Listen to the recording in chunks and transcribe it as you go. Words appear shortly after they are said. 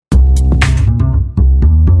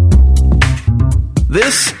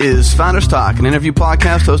This is Founders Talk, an interview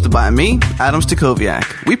podcast hosted by me, Adam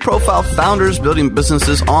Stacoviak. We profile founders building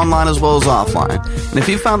businesses online as well as offline. And if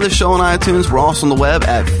you found this show on iTunes, we're also on the web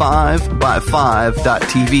at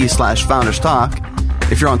 5by5.tv/Founders Talk.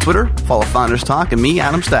 If you're on Twitter, follow Founders Talk and me,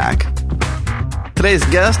 Adam Stack. Today's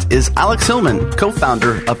guest is Alex Hillman,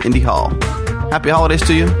 co-founder of Indy Hall. Happy holidays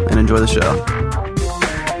to you and enjoy the show.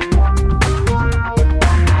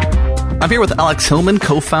 I'm here with Alex Hillman,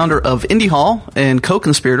 co-founder of Indy Hall and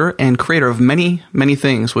co-conspirator and creator of many, many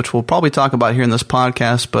things, which we'll probably talk about here in this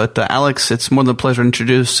podcast. But Alex, it's more than a pleasure to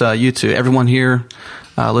introduce you to everyone here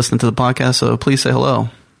listening to the podcast. So please say hello.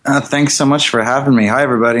 Thanks so much for having me. Hi,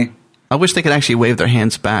 everybody. I wish they could actually wave their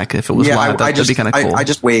hands back if it was live. That'd be kind of cool. I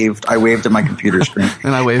just waved. I waved at my computer screen.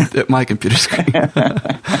 And I waved at my computer screen.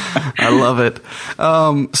 I love it.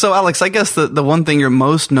 So, Alex, I guess the one thing you're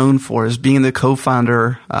most known for is being the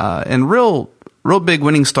co-founder and real big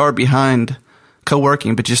winning star behind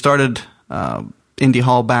Coworking. But you started Indy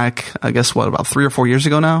Hall back, I guess, about 3 or 4 years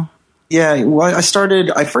ago now? Yeah, well, I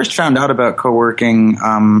first found out about Coworking.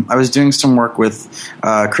 I was doing some work with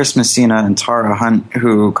Chris Messina and Tara Hunt,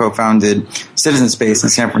 who co-founded Citizen Space in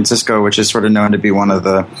San Francisco, which is sort of known to be one of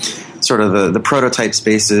the prototype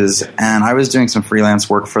spaces. And I was doing some freelance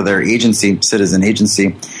work for their agency, Citizen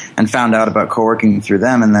Agency, and found out about Coworking through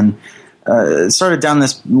them. And then started down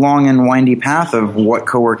this long and windy path of what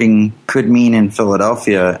Coworking could mean in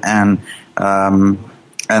Philadelphia.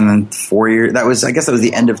 And then 4 years, I guess that was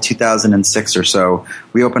the end of 2006 or so.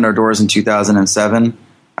 We opened our doors in 2007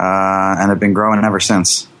 and have been growing ever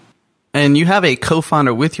since. And you have a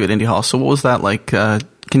co-founder with you at Indy Hall. So what was that like? Can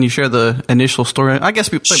you share the initial story? I guess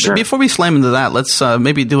Sure. Before we slam into that, let's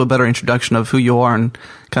maybe do a better introduction of who you are and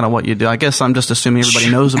kind of what you do. I guess I'm just assuming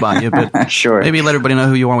everybody knows about you, but Sure. Maybe let everybody know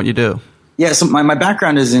who you are and what you do. Yeah, so my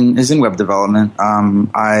background is in web development.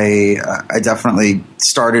 I definitely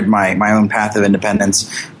started my own path of independence,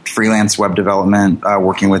 freelance web development,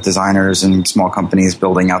 working with designers and small companies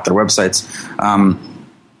building out their websites.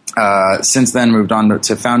 Since then, moved on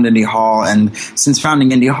to found Indy Hall, and since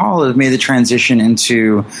founding Indy Hall, I've made the transition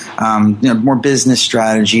into more business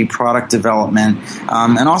strategy, product development,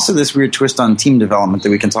 and also this weird twist on team development that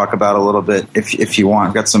we can talk about a little bit if you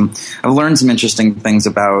want. I've learned some interesting things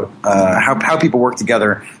about how people work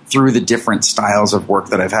together through the different styles of work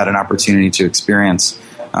that I've had an opportunity to experience.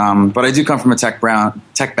 But I do come from a tech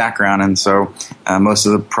background, and so most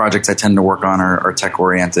of the projects I tend to work on are tech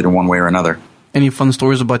oriented in one way or another. Any fun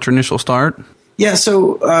stories about your initial start? Yeah,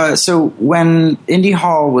 so when Indy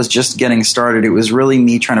Hall was just getting started, it was really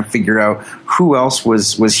me trying to figure out who else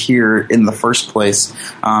was here in the first place.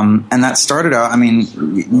 And that started out, I mean,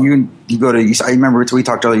 you go to, I remember we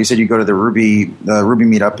talked earlier, you said you go to the Ruby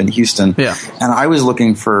meetup in Houston. Yeah. And I was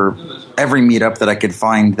looking for every meetup that I could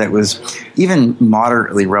find that was even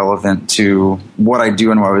moderately relevant to what I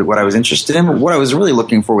do and what I was interested in. But what I was really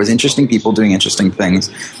looking for was interesting people doing interesting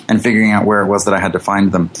things and figuring out where it was that I had to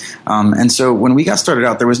find them. And so when we got started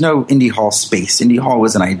out, there was no Indy Hall space. Indy Hall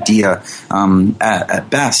was an idea at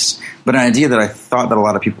best, but an idea that I thought that a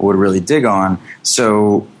lot of people would really dig on.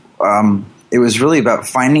 So it was really about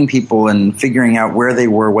finding people and figuring out where they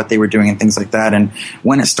were, what they were doing, and things like that. And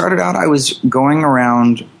when it started out, I was going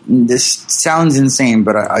around. This sounds insane,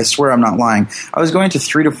 but I swear I'm not lying. I was going to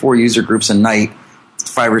 3 to 4 user groups a night,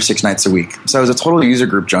 5 or 6 nights a week. So I was a total user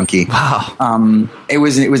group junkie. Wow. It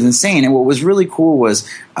was insane. And what was really cool was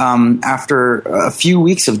after a few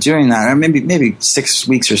weeks of doing that, maybe 6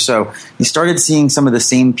 weeks or so, you started seeing some of the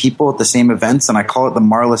same people at the same events, and I call it the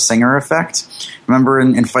Marla Singer effect. Remember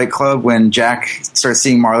in Fight Club when Jack starts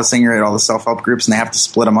seeing Marla Singer at all the self-help groups and they have to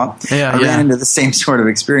split them up? I ran into the same sort of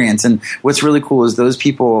experience. And what's really cool is those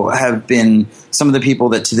people have been some of the people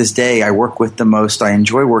that to this day I work with the most, I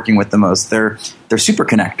enjoy working with the most. They're super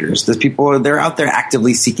connectors. Those people, they're out there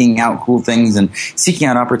actively seeking out cool things and seeking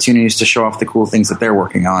out opportunities to show off the cool things that they're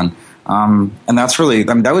working on. And that's really,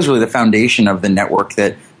 that was really the foundation of the network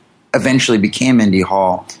that eventually became Indy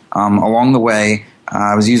Hall. Along the way,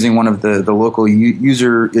 I was using one of the local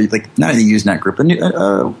user, like not a Usenet group, what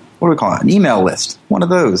do we call it? An email list, one of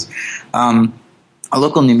those. A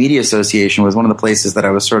local new media association was one of the places that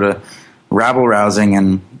I was sort of rabble-rousing,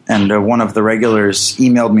 and one of the regulars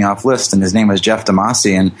emailed me off list, and his name was Jeff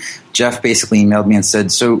Damasi, and Jeff basically emailed me and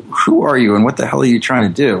said, "So who are you and what the hell are you trying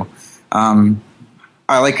to do?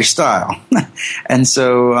 I like your style." And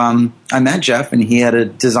so I met Jeff, and he had a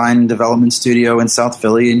design and development studio in South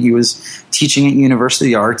Philly, and he was teaching at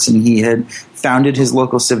University Arts, and he had founded his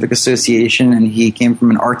local civic association, and he came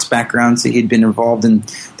from an arts background, so he'd been involved in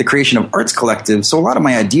the creation of arts collectives. So a lot of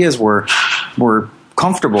my ideas were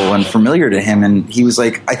comfortable and familiar to him. And he was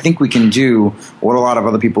like, I think we can do what a lot of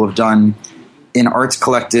other people have done in arts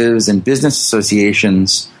collectives and business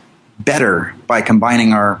associations better by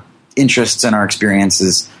combining our interests and our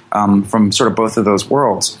experiences from sort of both of those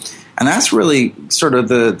worlds. And that's really sort of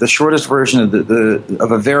the shortest version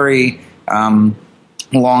of a very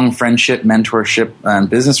long friendship, mentorship, and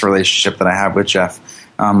business relationship that I have with Jeff.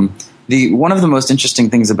 One of the most interesting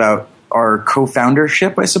things about our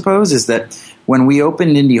co-foundership, I suppose, is that when we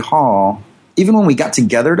opened Indy Hall, even when we got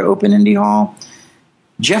together to open Indy Hall,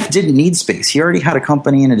 Jeff didn't need space. He already had a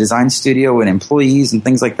company and a design studio and employees and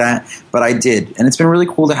things like that, but I did. And it's been really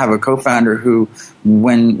cool to have a co-founder who,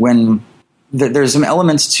 when there's some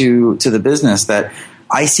elements to the business that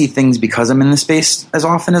I see things because I'm in the space as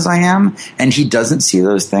often as I am, and he doesn't see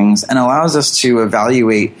those things, and allows us to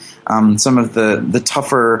evaluate some of the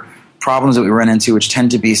tougher problems that we run into, which tend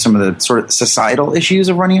to be some of the sort of societal issues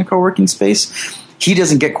of running a co-working space. He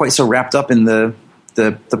doesn't get quite so wrapped up in the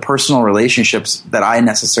personal relationships that I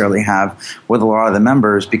necessarily have with a lot of the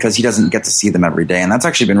members, because he doesn't get to see them every day. And that's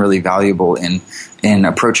actually been really valuable in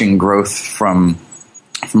approaching growth from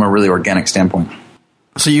a really organic standpoint.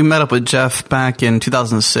 So you met up with Jeff back in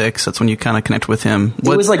 2006. That's when you kind of connected with him.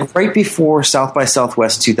 It was like right before South by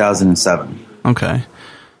Southwest 2007. Okay.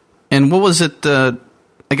 And what was it,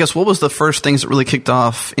 I guess, what was the first things that really kicked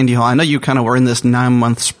off Indy Hall? I know you kind of were in this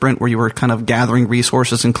 9-month sprint where you were kind of gathering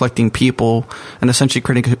resources and collecting people and essentially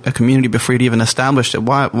creating a community before you'd even established it.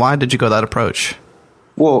 Why did you go that approach?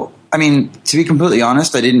 Well, I mean, to be completely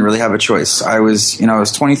honest, I didn't really have a choice. I was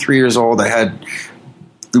 23 years old. I had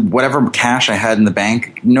whatever cash I had in the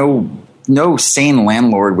bank. No sane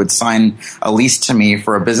landlord would sign a lease to me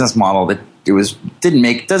for a business model that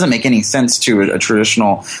doesn't make any sense to a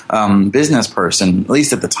traditional business person, at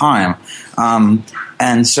least at the time.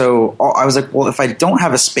 And so I was like, well, if I don't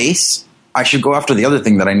have a space, I should go after the other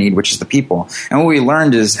thing that I need, which is the people. And what we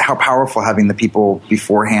learned is how powerful having the people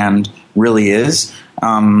beforehand really is.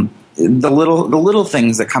 The little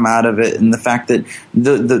things that come out of it, and the fact that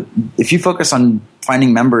if you focus on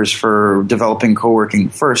finding members for developing co-working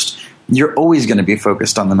first, you're always going to be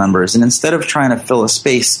focused on the members. And instead of trying to fill a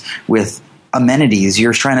space with amenities,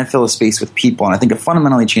 you're trying to fill a space with people. And I think it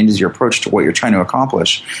fundamentally changes your approach to what you're trying to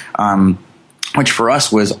accomplish, which for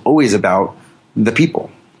us was always about the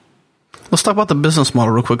people. Let's talk about the business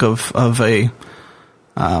model real quick of a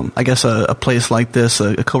place like this,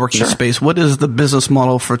 a co-working Sure. space. What is the business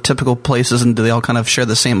model for typical places, and do they all kind of share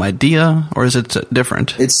the same idea, or is it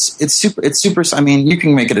different? It's super. I mean, you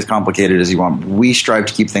can make it as complicated as you want. We strive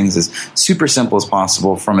to keep things as super simple as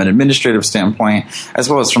possible from an administrative standpoint, as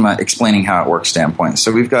well as from an explaining how it works standpoint.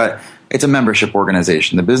 So it's a membership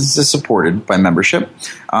organization. The business is supported by membership,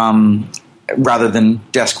 rather than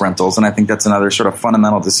desk rentals. And I think that's another sort of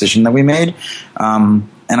fundamental decision that we made.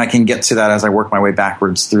 And I can get to that as I work my way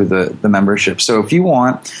backwards through the membership. So if you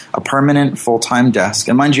want a permanent full-time desk,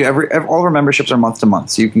 and mind you, all of our memberships are month to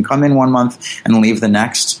month. So you can come in 1 month and leave the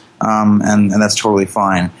next, and that's totally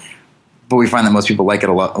fine. But we find that most people like it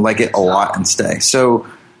a lot and stay. So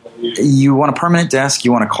you want a permanent desk,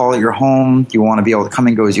 you want to call it your home, you want to be able to come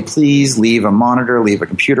and go as you please, leave a monitor, leave a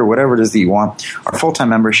computer, whatever it is that you want. Our full-time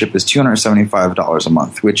membership is $275 a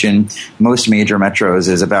month, which in most major metros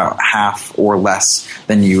is about half or less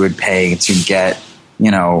than you would pay to get,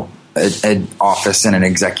 an office in an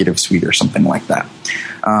executive suite or something like that.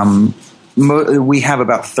 We have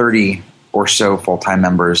about 30 or so full-time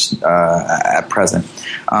members at present.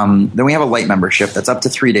 Then we have a light membership that's up to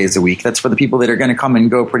 3 days a week. That's for the people that are going to come and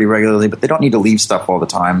go pretty regularly, but they don't need to leave stuff all the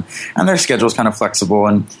time. And their schedule's kind of flexible.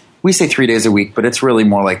 And we say 3 days a week, but it's really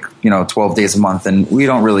more like 12 days a month. And we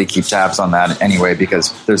don't really keep tabs on that anyway,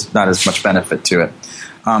 because there's not as much benefit to it.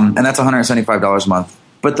 And that's $175 a month.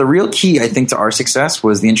 But the real key, I think, to our success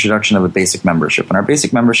was the introduction of a basic membership. And our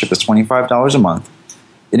basic membership is $25 a month.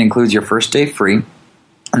 It includes your first day free,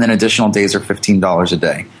 and then additional days are $15 a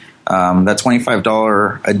day. That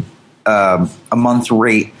 $25 a month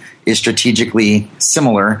rate is strategically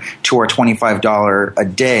similar to our $25 a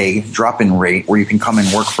day drop-in rate, where you can come and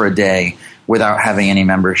work for a day without having any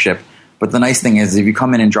membership. But the nice thing is, if you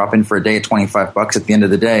come in and drop in for a day at $25, at the end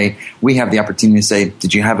of the day, we have the opportunity to say,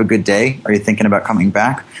 did you have a good day? Are you thinking about coming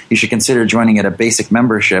back? You should consider joining at a basic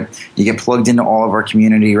membership. You get plugged into all of our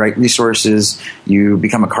community resources. You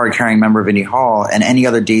become a card-carrying member of Indy Hall, and any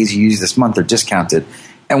other days you use this month are discounted.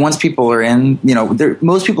 And once people are in,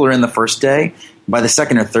 most people are in the first day. By the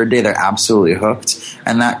second or third day, they're absolutely hooked.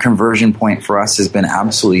 And that conversion point for us has been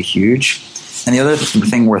absolutely huge. And the other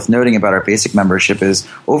thing worth noting about our basic membership is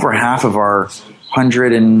over half of our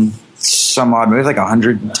 100 and some odd, maybe like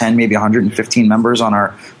 110, maybe 115 members on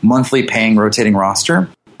our monthly paying rotating roster.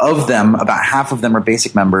 Of them, about half of them are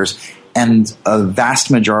basic members, and a vast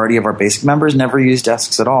majority of our basic members never use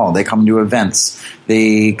desks at all. They come to events.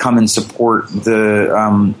 They come and support the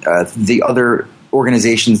other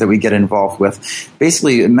organizations that we get involved with.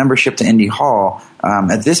 Basically, membership to Indy Hall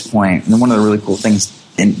at this point, and one of the really cool things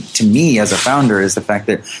to me as a founder is the fact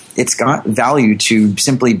that it's got value to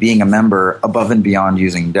simply being a member above and beyond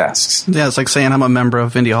using desks. Yeah, it's like saying I'm a member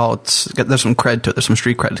of Indy Hall. There's some cred to it. There's some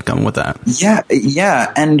street cred to come with that.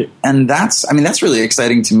 Yeah, and that's really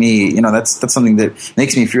exciting to me. That's something that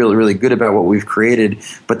makes me feel really good about what we've created.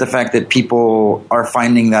 But the fact that people are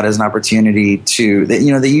finding that as an opportunity to, they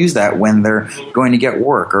use that when they're going to get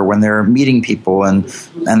work or when they're meeting people, and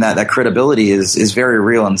that credibility is very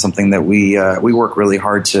real and something that we work really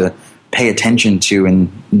hard to pay attention to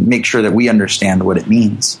and make sure that we understand what it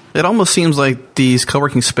means. It almost seems like these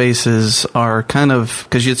co-working spaces are kind of,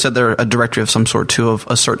 because you had said they're a directory of some sort too, of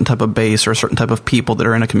a certain type of base or a certain type of people that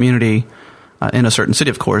are in a community in a certain city,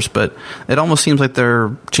 of course, but it almost seems like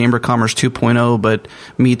they're Chamber of Commerce 2.0, but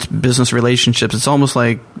meets business relationships. It's almost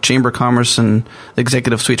like Chamber of Commerce and the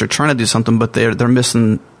executive suites are trying to do something, but they're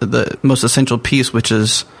missing the most essential piece, which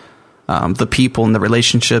is the people and the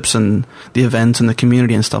relationships and the events and the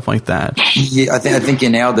community and stuff like that. Yeah, I think you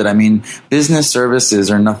nailed it. I mean, business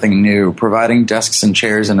services are nothing new. Providing desks and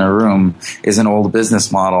chairs in a room is an old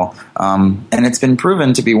business model, and it's been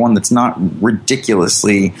proven to be one that's not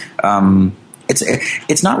ridiculously.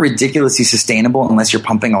 It's not ridiculously sustainable unless you're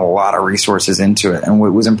pumping a lot of resources into it. And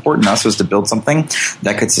what was important to us was to build something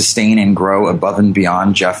that could sustain and grow above and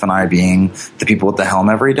beyond Jeff and I being the people at the helm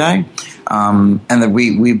every day. And that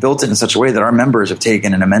we built it in such a way that our members have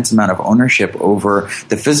taken an immense amount of ownership over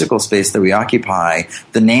the physical space that we occupy,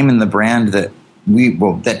 the name and the brand that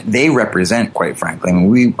that they represent, quite frankly. I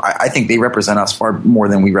mean, I think they represent us far more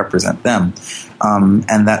than we represent them.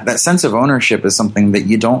 And that sense of ownership is something that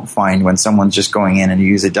you don't find when someone's just going in and you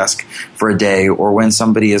use a desk for a day, or when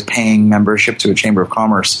somebody is paying membership to a Chamber of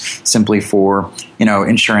Commerce simply for,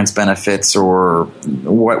 insurance benefits or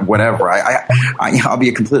whatever. I'll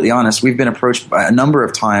be completely honest. We've been approached by a number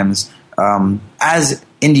of times as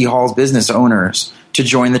Indy Hall's business owners to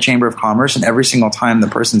join the Chamber of Commerce, and every single time the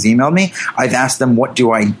person's emailed me, I've asked them, what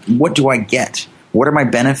do I get? What are my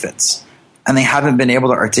benefits? And they haven't been able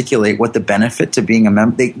to articulate what the benefit to being a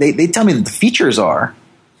member. They tell me that the features are,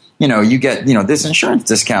 you get, this insurance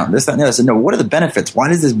discount, this, that, and the other. I said, no, what are the benefits? Why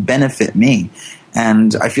does this benefit me?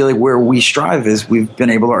 And I feel like where we strive is we've been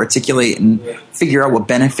able to articulate and figure out what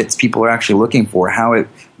benefits people are actually looking for, how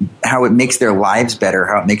it makes their lives better,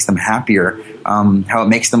 how it makes them happier, how it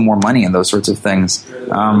makes them more money, and those sorts of things.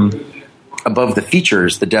 Above the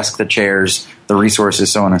features, the desk, the chairs, the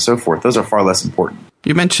resources, so on and so forth. Those are far less important.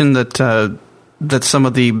 You mentioned that some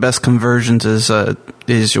of the best conversions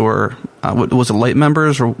is your what was it, light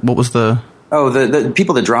members, or what was the? Oh, the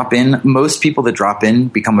people that drop in, most people that drop in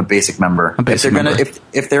become a basic member.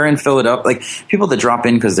 If they're in Philadelphia, like people that drop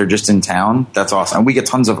in because they're just in town, that's awesome. And we get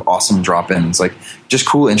tons of awesome drop-ins, like just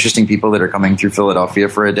cool, interesting people that are coming through Philadelphia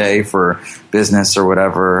for a day for business or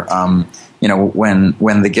whatever.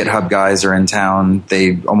 When the GitHub guys are in town,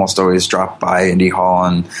 they almost always drop by Indy Hall,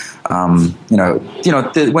 and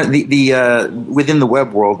within the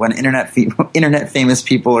web world, when internet famous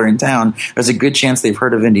people are in town, there's a good chance they've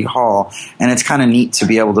heard of Indy Hall, and it's kind of neat to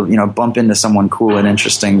be able to bump into someone cool and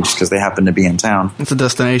interesting just because they happen to be in town. It's a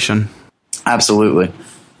destination. Absolutely.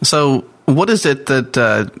 So, what is it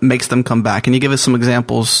that makes them come back? Can you give us some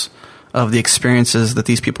examples of the experiences that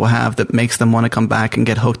these people have that makes them want to come back and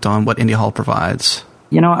get hooked on what Indy Hall provides?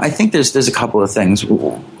 I think there's a couple of things.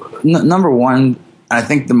 Number one, I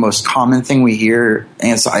think the most common thing we hear,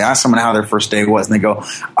 and so I asked someone how their first day was, and they go,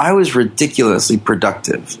 I was ridiculously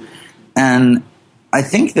productive. And I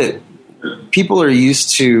think that people are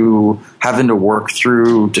used to having to work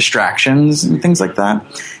through distractions and things like that.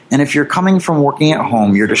 And if you're coming from working at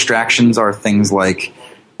home, your distractions are things like,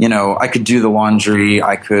 I could do the laundry,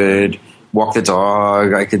 I could walk the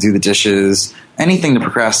dog, I could do the dishes, anything to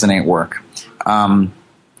procrastinate work.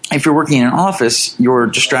 If you're working in an office, your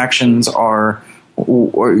distractions are,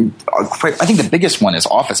 I think the biggest one is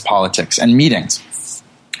office politics and meetings.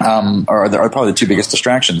 Are probably the two biggest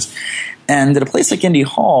distractions. And at a place like Indy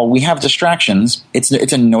Hall, we have distractions. It's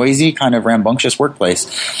a noisy, kind of rambunctious workplace.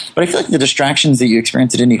 But I feel like the distractions that you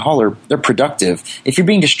experience at Indy Hall they're productive. If you're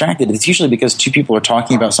being distracted, it's usually because two people are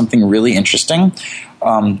talking about something really interesting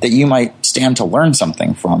that you might stand to learn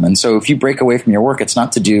something from. And so if you break away from your work, it's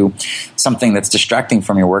not to do something that's distracting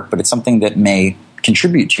from your work, but it's something that may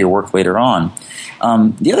contribute to your work later on.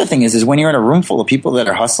 The other thing is when you're in a room full of people that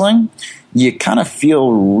are hustling, you kind of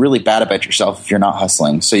feel really bad about yourself if you're not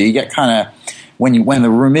hustling. So you get kind of, when the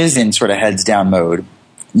room is in sort of heads down mode,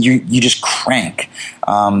 you just crank.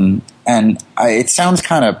 It sounds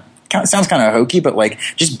kind of hokey, but like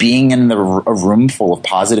just being in a room full of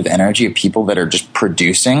positive energy of people that are just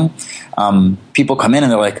producing, people come in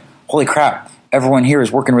and they're like, holy crap, everyone here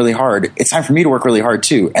is working really hard. It's time for me to work really hard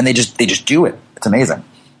too. And they just do it. It's amazing.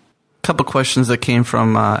 Couple questions that came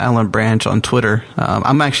from Alan Branch on Twitter.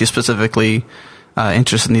 I'm actually specifically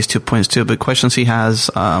interested in these 2 points too, but questions he has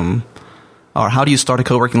are how do you start a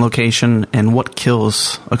co-working location and what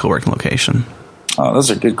kills a co-working location? Oh, those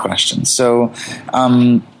are good questions. So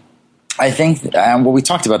I think, we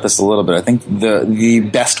talked about this a little bit. I think the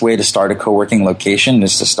best way to start a co-working location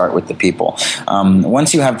is to start with the people.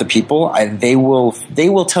 Once you have the people, they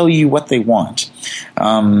will tell you what they want.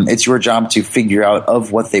 It's your job to figure out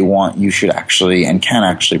of what they want you should actually and can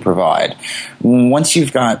actually provide. Once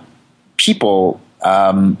you've got people,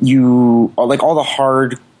 you like all the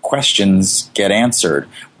hard questions get answered.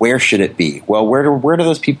 Where should it be? Well, where do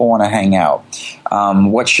those people want to hang out?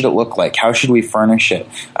 What should it look like? How should we furnish it?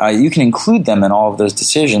 You can include them in all of those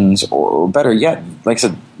decisions, or better yet, like I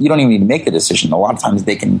said, you don't even need to make the decision. A lot of times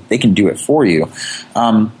they can do it for you.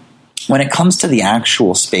 When it comes to the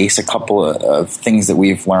actual space, a couple of things that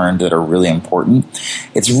we've learned that are really important.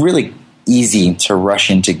 It's really easy to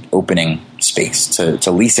rush into opening space,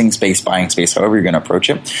 to leasing space, buying space, however you're going to approach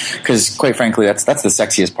it. Because quite frankly, that's the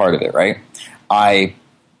sexiest part of it, right? I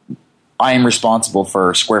am responsible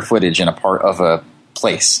for square footage in a part of a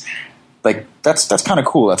place. Like that's kind of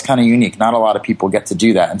cool. That's kind of unique. Not a lot of people get to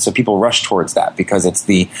do that. And so people rush towards that because it's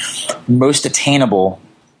the most attainable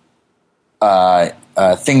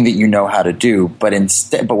thing that you know how to do. But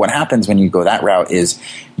what happens when you go that route is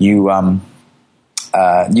you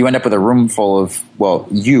end up with a room full of,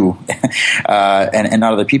 you and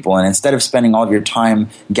not other people. And instead of spending all of your time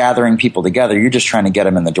gathering people together, you're just trying to get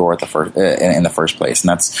them in the door in the first place.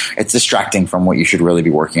 And it's distracting from what you should really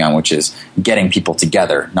be working on, which is getting people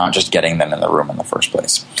together, not just getting them in the room in the first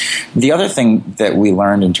place. The other thing that we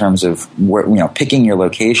learned in terms of picking your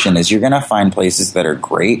location is you're going to find places that are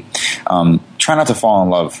great. Try not to fall in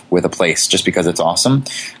love with a place just because it's awesome.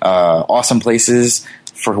 Awesome places,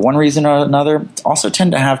 for one reason or another, also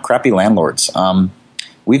tend to have crappy landlords.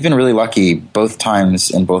 We've been really lucky both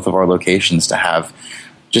times in both of our locations to have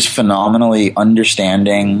just phenomenally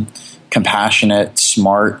understanding, compassionate,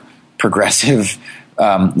 smart, progressive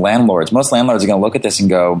landlords. Most landlords are going to look at this and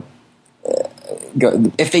go,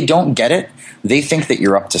 if they don't get it, they think that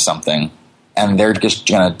you're up to something, and they're just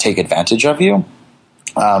going to take advantage of you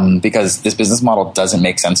because this business model doesn't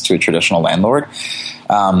make sense to a traditional landlord.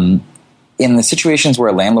 In the situations where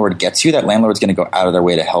a landlord gets you, that landlord's going to go out of their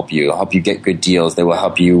way to help you get good deals. They will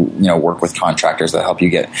help you, work with contractors. They'll help you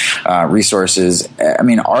get resources. I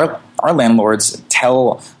mean, our landlords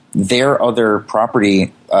tell their other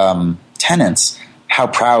property tenants how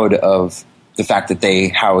proud of the fact that they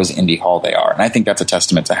house Indy Hall they are. And I think that's a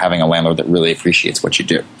testament to having a landlord that really appreciates what you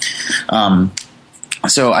do.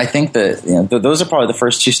 So I think that those are probably the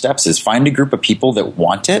first two steps: is find a group of people that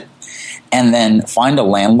want it, and then find a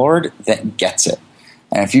landlord that gets it.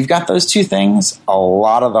 And if you've got those two things, a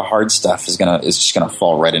lot of the hard stuff is just gonna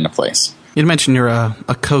fall right into place. You mentioned you're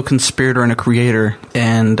a co-conspirator and a creator,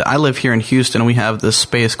 and I live here in Houston, and we have this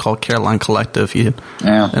space called Caroline Collective. In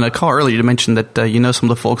a call earlier, you mentioned that you know some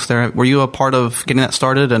of the folks there. Were you a part of getting that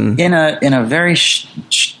started? And in a very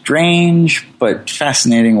strange but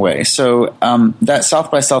fascinating way. So that South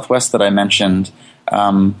by Southwest that I mentioned,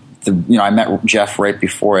 I met Jeff right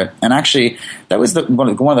before it, and actually that was one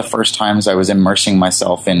of the first times I was immersing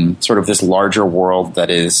myself in sort of this larger world that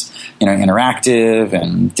is, interactive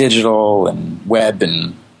and digital and web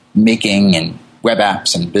and making and web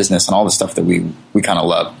apps and business and all the stuff that we kind of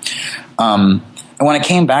love. And when I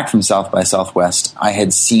came back from South by Southwest, I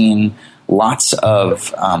had seen lots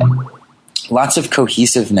of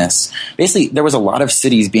cohesiveness. Basically, there was a lot of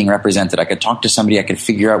cities being represented. I could talk to somebody, I could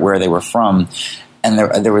figure out where they were from. And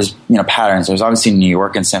there was, patterns. There was obviously New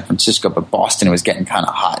York and San Francisco, but Boston was getting kind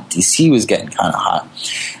of hot. DC was getting kind of hot.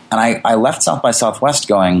 And I left South by Southwest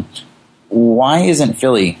going, why doesn't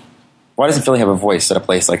Philly have a voice at a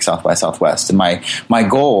place like South by Southwest? And my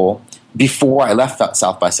goal before I left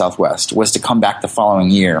South by Southwest was to come back the following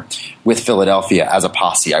year with Philadelphia as a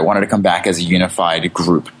posse. I wanted to come back as a unified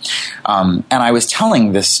group. And I was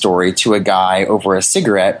telling this story to a guy over a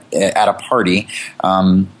cigarette at a party,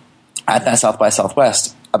 at that South by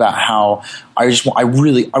Southwest, about how I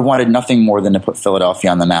wanted nothing more than to put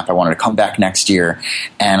Philadelphia on the map. I wanted to come back next year,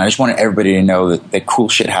 and I just wanted everybody to know that cool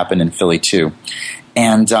shit happened in Philly too.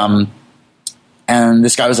 And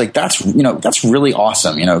this guy was like, that's really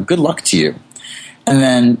awesome. Good luck to you. And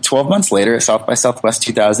then 12 months later, at South by Southwest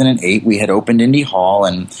 2008, we had opened Indy Hall,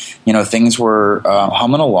 and things were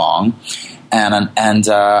humming along. And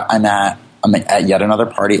I'm at yet another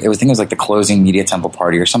party. I think it was like the closing Media Temple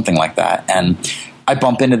party or something like that. And I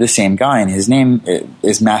bump into the same guy, and his name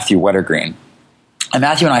is Matthew Wettergreen. And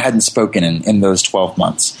Matthew and I hadn't spoken in those 12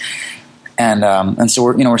 months. And so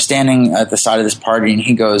we're standing at the side of this party, and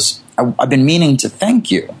he goes, I've been meaning to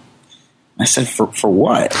thank you. I said, for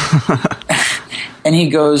what? And he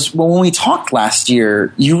goes, well, when we talked last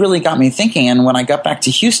year, you really got me thinking. And when I got back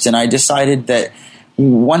to Houston, I decided that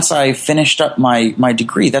once I finished up my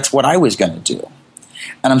degree, that's what I was going to do.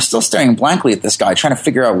 And I'm still staring blankly at this guy, trying to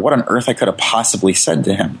figure out what on earth I could have possibly said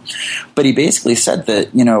to him. But he basically said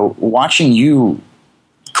that, watching you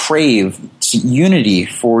crave unity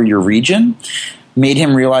for your region made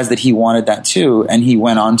him realize that he wanted that too. And he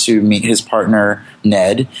went on to meet his partner,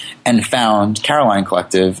 Ned, and found Caroline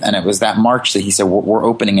Collective. And it was that March that he said, we're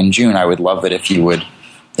opening in June. I would love it if you would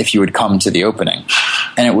come to the opening.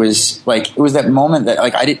 And it was that moment that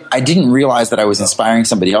I didn't realize that I was inspiring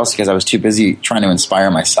somebody else because I was too busy trying to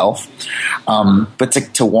inspire myself. But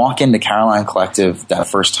to walk into Caroline Collective that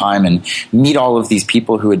first time and meet all of these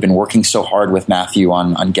people who had been working so hard with Matthew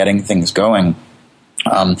on getting things going,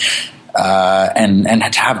 and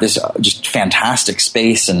to have this just fantastic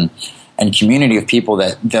space and community of people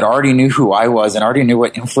that already knew who I was and already knew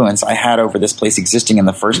what influence I had over this place existing in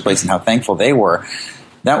the first place and how thankful they were.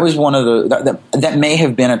 That was one of that may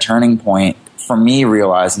have been a turning point for me,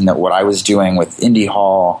 realizing that what I was doing with Indy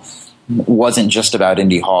Hall wasn't just about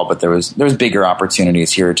Indy Hall, but there was bigger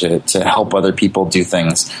opportunities here to help other people do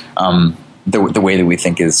things the way that we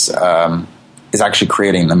think is actually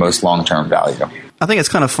creating the most long-term value. I think it's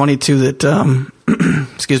kind of funny too that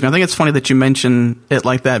excuse me. I think it's funny that you mention it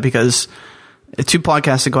like that, because 2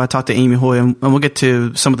 podcasts ago I talked to Amy Hoy, and we'll get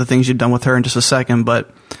to some of the things you've done with her in just a second.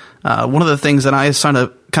 But one of the things that I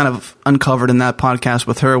kind of uncovered in that podcast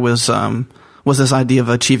with her was this idea of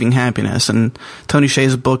achieving happiness, and Tony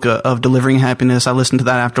Hsieh's book of Delivering Happiness. I listened to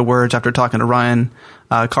that afterwards after talking to Ryan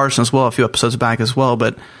Carson as well a few episodes back as well.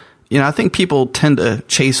 But I think people tend to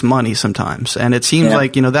chase money sometimes, and it seems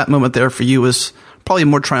like that moment there for you was probably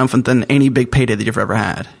more triumphant than any big payday that you've ever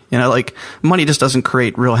had. Money just doesn't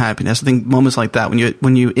create real happiness. I think moments like that,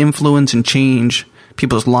 when you influence and change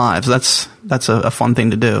people's lives, that's a fun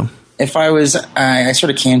thing to do. If I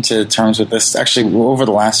sort of came to terms with this actually over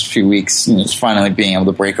the last few weeks, finally being able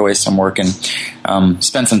to break away some work and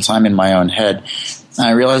spend some time in my own head.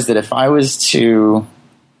 I realized that if I was to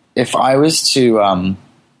think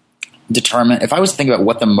about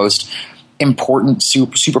what the most important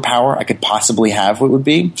superpower I could possibly have, what would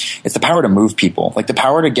be, it's the power to move people, like the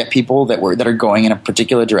power to get people that are going in a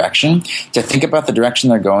particular direction to think about the direction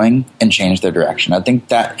they're going and change their direction. I think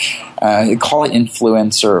that call it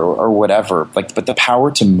influence or whatever, but the power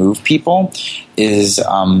to move people is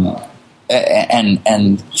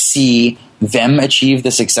and see them achieve the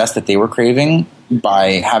success that they were craving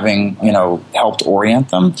by having helped orient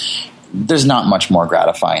them. There's not much more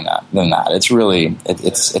gratifying than that. It's really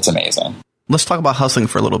it's amazing. Let's talk about hustling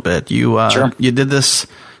for a little bit. Sure. You did this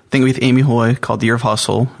thing with Amy Hoy called the Year of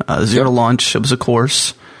Hustle, Zero to Launch. It was a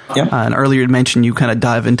course. Yep. And earlier you mentioned you kind of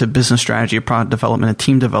dive into business strategy, product development, and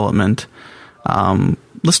team development.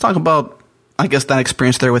 Let's talk about, I guess, that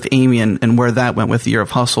experience there with Amy and where that went with the Year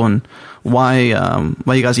of Hustle, and why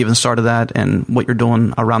you guys even started that and what you're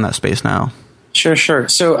doing around that space now. Sure.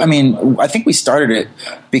 So, I think we started it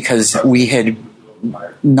because we had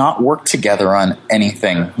not worked together on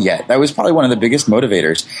anything yet. That was probably one of the biggest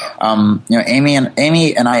motivators. Amy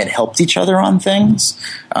and I had helped each other on things.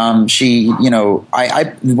 When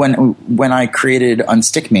I created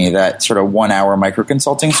Unstick Me, that sort of 1 hour micro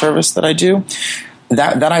consulting service that I do,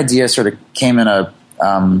 that idea sort of came in a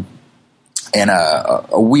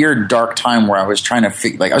weird dark time where I was trying to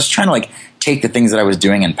take the things that I was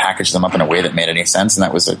doing and package them up in a way that made any sense. And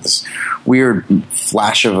that was like this weird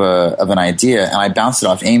flash of an idea. And I bounced it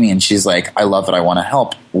off Amy, and she's like, I love it. I want to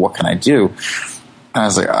help. What can I do? And I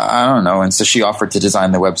was like, I don't know. And so she offered to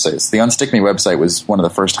design the website. So the Unstick Me website was one of the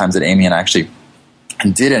first times that Amy and I actually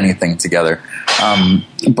did anything together.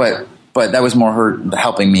 But that was more her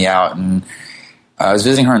helping me out. And I was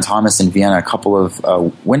visiting her and Thomas in Vienna a couple of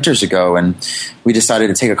winters ago, and we decided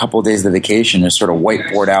to take a couple of days of vacation and sort of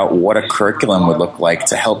whiteboard out what a curriculum would look like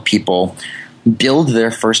to help people build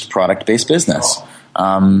their first product-based business.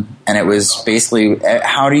 And it was basically,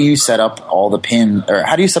 how do you set up all the pins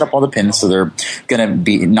so they're going to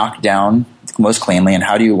be knocked down most cleanly, and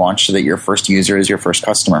how do you launch so that your first user is your first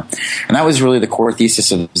customer? And that was really the core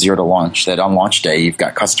thesis of Zero to Launch, that on launch day you've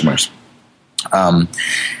got customers.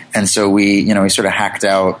 And so we sort of hacked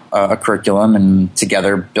out a curriculum and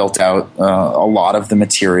together built out a lot of the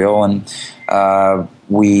material, and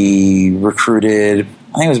we recruited,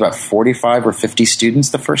 I think it was about 45 or 50 students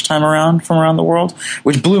the first time around from around the world,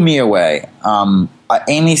 which blew me away.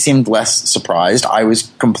 Amy seemed less surprised. I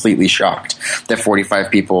was completely shocked that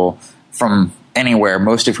 45 people from anywhere,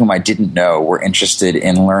 most of whom I didn't know, were interested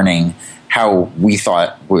in learning how we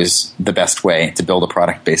thought was the best way to build a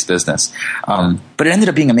product-based business. But it ended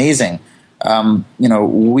up being amazing.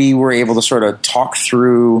 We were able to sort of talk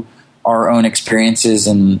through our own experiences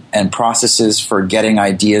and processes for getting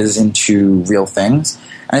ideas into real things.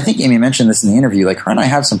 And I think Amy mentioned this in the interview, like her and I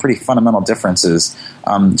have some pretty fundamental differences.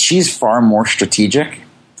 She's far more strategic.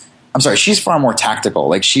 She's far more tactical.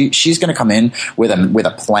 Like she's going to come in with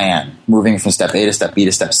a plan, moving from step A to step B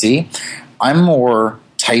to step C. I'm more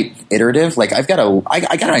tight, iterative. Like I got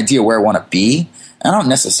an idea where I want to be. I don't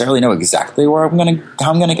necessarily know exactly how I'm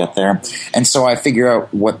going to get there. And so I figure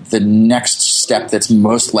out what the next step that's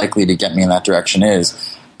most likely to get me in that direction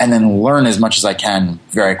is, and then learn as much as I can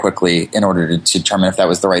very quickly in order to determine if that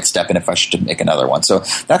was the right step and if I should make another one. So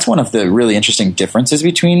that's one of the really interesting differences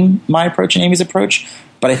between my approach and Amy's approach.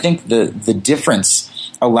 But I think the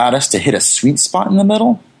difference allowed us to hit a sweet spot in the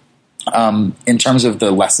middle in terms of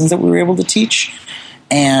the lessons that we were able to teach.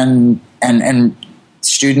 And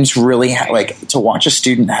students really to watch a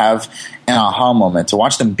student have an aha moment, to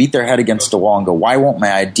watch them beat their head against a wall and go, why won't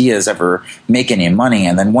my ideas ever make any money?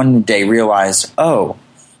 And then one day realize, oh,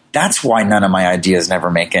 that's why none of my ideas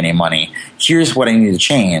never make any money. Here's what I need to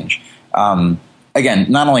change. Again,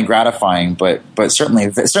 not only gratifying, but certainly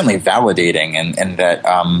validating, and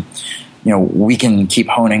that we can keep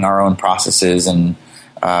honing our own processes and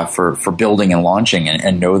for building and launching,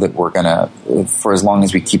 and know that we're gonna, for as long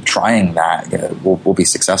as we keep trying that, we'll be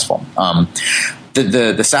successful.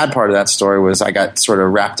 The sad part of that story was I got sort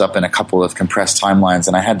of wrapped up in a couple of compressed timelines,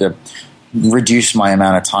 and I had to reduce my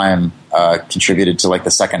amount of time contributed to like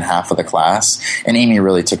the second half of the class, and Amy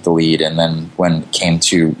really took the lead. And then when it came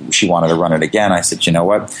to she wanted to run it again, I said, you know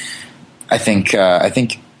what, I think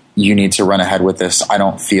you need to run ahead with this. I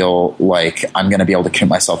don't feel like I'm going to be able to commit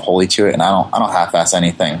myself wholly to it, and I don't half-ass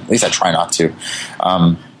anything. At least I try not to.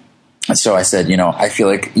 So I said, I feel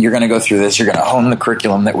like you're going to go through this. You're going to hone the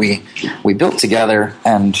curriculum that we built together,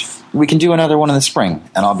 and we can do another one in the spring,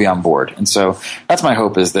 and I'll be on board. And so that's my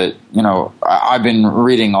hope, is that, I've been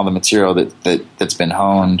reading all the material that's been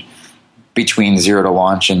honed between Zero to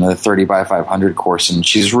Launch and the 30 by 500 course, and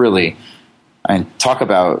she's really, talk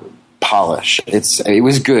about polish. It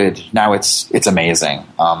was good. Now it's amazing.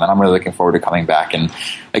 And I'm really looking forward to coming back and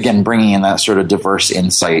again, bringing in that sort of diverse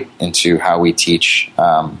insight into how we teach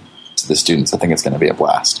to the students. I think it's going to be a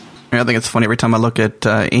blast. I think it's funny every time I look at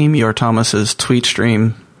Amy or Thomas's tweet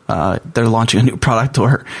stream, they're launching a new product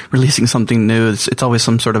or releasing something new. It's always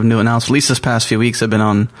some sort of new announcement. At least this past few weeks have been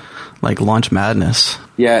on like launch madness.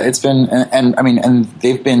 Yeah, it's been, and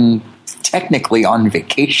they've been technically on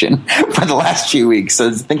vacation for the last few weeks.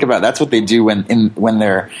 So think about it. That's what they do when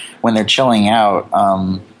they're chilling out.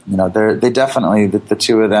 They definitely, the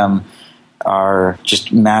two of them are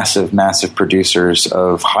just massive producers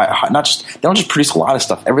of high, not just, they don't just produce a lot of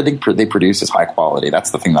stuff. Everything they produce is high quality.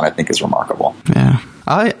 That's the thing that I think is remarkable. Yeah.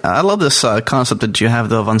 I love this concept that you have,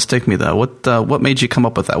 though, of Unstick Me, though. What made you come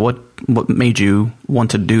up with that? What made you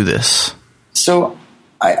want to do this? So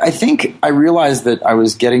I think I realized that I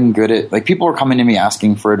was getting good at, like, people were coming to me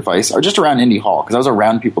asking for advice, or just around Indy Hall, because I was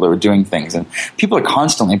around people that were doing things, and people are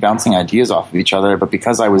constantly bouncing ideas off of each other. But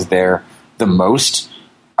because I was there the most,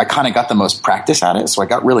 I kind of got the most practice at it, so I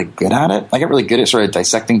got really good at it. I got really good at sort of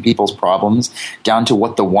dissecting people's problems down to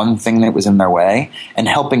what the one thing that was in their way, and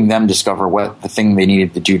helping them discover what the thing they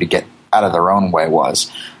needed to do to get out of their own way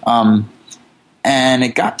was. And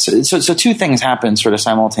it got to, so two things happened sort of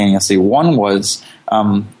simultaneously. One was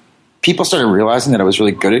people started realizing that I was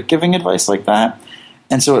really good at giving advice like that,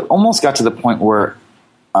 and so it almost got to the point where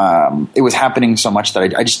it was happening so much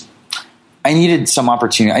that I needed some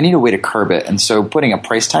opportunity. I needed a way to curb it, and so putting a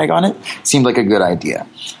price tag on it seemed like a good idea.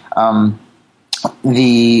 I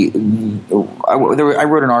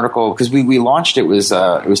wrote an article because we launched it was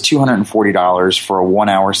 $240 for a 1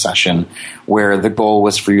 hour session, where the goal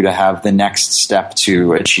was for you to have the next step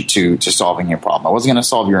to solving your problem. I wasn't going to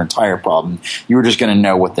solve your entire problem. You were just going to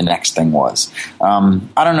know what the next thing was.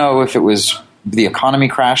 I don't know if it was the economy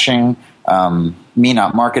crashing me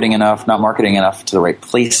not marketing enough to the right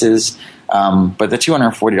places. But the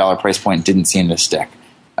 $240 price point didn't seem to stick.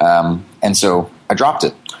 And so I dropped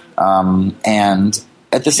it. And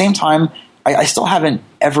at the same time, I still haven't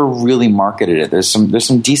ever really marketed it. There's some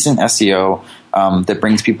decent SEO that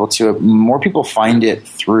brings people to it. More people find it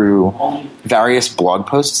through various blog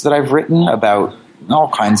posts that I've written about all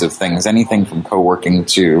kinds of things, anything from co-working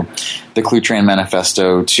to the Clutran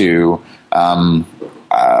Manifesto to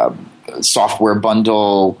software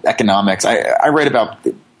bundle economics. I write about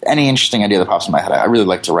any interesting idea that pops in my head. I really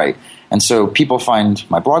like to write. And so people find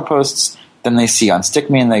my blog posts, then they see Unstick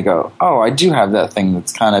Me and they go, oh, I do have that thing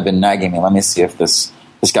that's kind of been nagging me. Let me see if this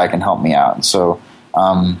guy can help me out. And so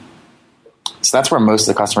that's where most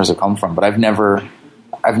of the customers have come from. But I've never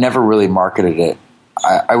really marketed it.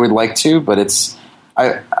 I would like to, but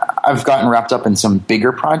I've gotten wrapped up in some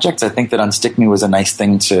bigger projects. I think that Unstick Me was a nice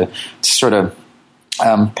thing to sort of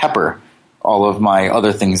pepper all of my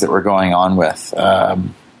other things that were going on with.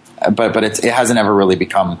 But it hasn't ever really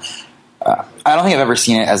become. I don't think I've ever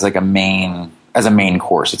seen it as like a main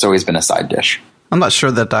course. It's always been a side dish. I'm not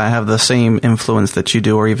sure that I have the same influence that you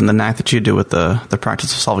do, or even the knack that you do with the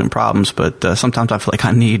practice of solving problems. But sometimes I feel like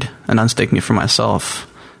I need an Unstick Me for myself.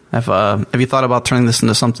 Have you thought about turning this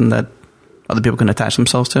into something that other people can attach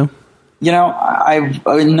themselves to? You know,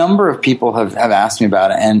 a number of people have asked me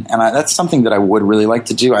about it, and that's something that I would really like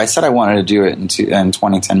to do. I said I wanted to do it in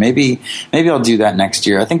 2010. Maybe I'll do that next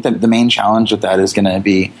year. I think that the main challenge with that is going to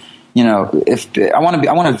be, you know, if I want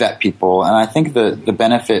to vet people, and I think the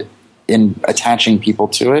benefit in attaching people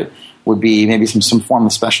to it would be maybe some form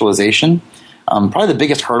of specialization. Probably the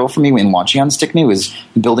biggest hurdle for me in launching Unstick Me was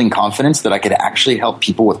building confidence that I could actually help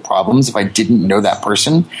people with problems if I didn't know that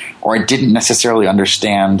person, or I didn't necessarily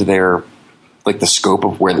understand their, like, the scope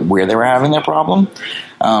of where they were having their problem.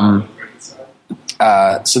 So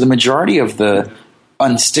the majority of the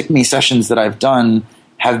Unstick Me sessions that I've done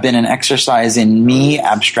have been an exercise in me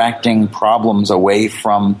abstracting problems away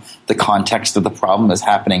from the context that the problem is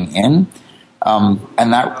happening in.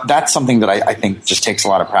 And that's something that I think just takes a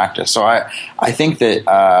lot of practice. So I think that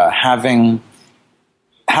having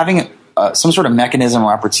some sort of mechanism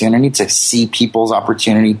or opportunity to see people's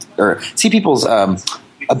opportunity or see people's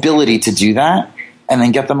ability to do that and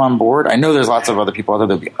then get them on board. I know there's lots of other people out there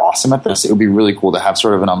that would be awesome at this. It would be really cool to have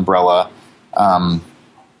sort of an umbrella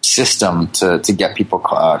system to get people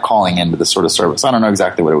calling into this sort of service. I don't know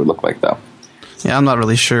exactly what it would look like, though. Yeah, I'm not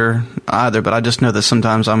really sure either, but I just know that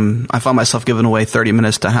sometimes I find myself giving away 30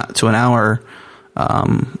 minutes to an hour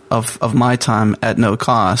of my time at no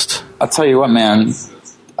cost. I'll tell you what, man.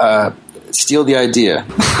 Steal the idea.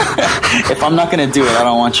 If I'm not going to do it, I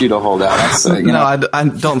don't want you to hold out. I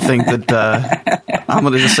don't think that. I'm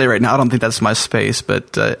going to just say right now, I don't think that's my space.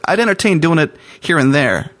 But I'd entertain doing it here and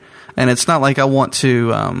there, and it's not like I want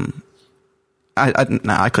to.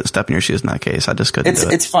 I couldn't step in your shoes in that case. I just couldn't.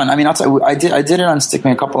 It's fun. I mean, I'll tell you, I did it on Stick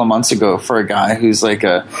Me a couple of months ago for a guy who's like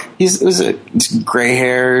a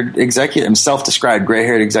gray-haired executive, self-described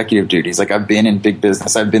gray-haired executive dude. He's like, I've been in big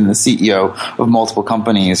business. I've been the CEO of multiple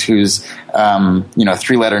companies whose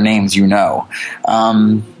 3-letter names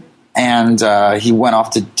and he went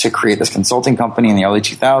off to create this consulting company in the early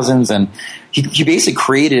 2000s, and he basically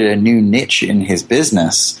created a new niche in his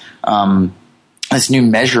business. This new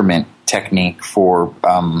measurement technique for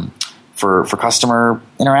customer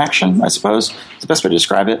interaction, I suppose, is the best way to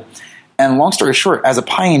describe it. And long story short, as a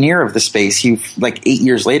pioneer of the space, he, like 8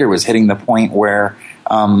 years later, was hitting the point where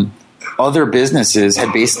other businesses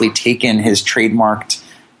had basically taken his trademarked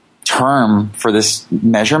term for this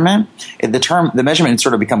measurement. The measurement had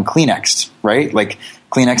sort of become Kleenex, right? Like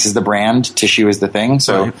Kleenex is the brand, tissue is the thing.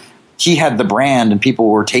 So right. He had the brand, and people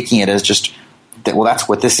were taking it as just that. Well, that's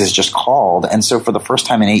what this is just called. And so for the first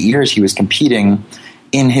time in 8 years, he was competing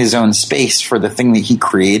in his own space for the thing that he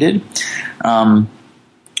created.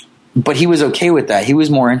 But he was okay with that. He was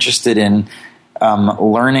more interested in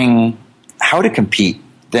learning how to compete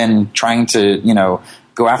than trying to,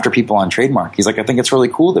 go after people on trademark. He's like, I think it's really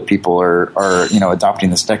cool that people are adopting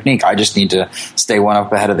this technique. I just need to stay one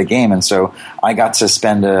up ahead of the game. And so I got to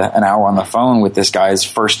spend an hour on the phone with this guy's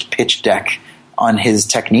first pitch deck on his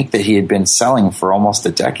technique that he had been selling for almost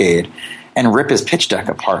a decade, and rip his pitch deck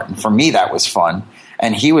apart. And for me, that was fun.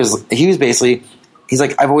 And he was basically, he's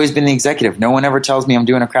like, I've always been the executive. No one ever tells me I'm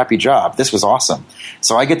doing a crappy job. This was awesome.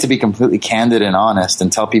 So I get to be completely candid and honest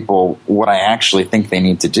and tell people what I actually think they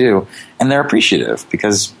need to do. And they're appreciative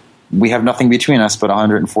because we have nothing between us but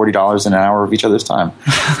 $140 an hour of each other's time.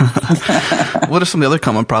 What are some of the other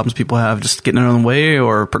common problems people have? Just getting in their own way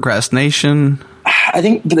or procrastination? I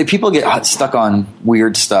think people get stuck on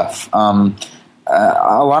weird stuff.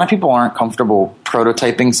 a lot of people aren't comfortable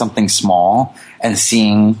prototyping something small and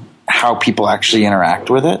seeing how people actually interact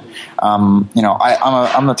with it. I'm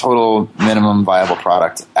a total minimum viable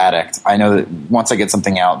product addict. I know that once I get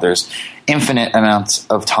something out, there's infinite amounts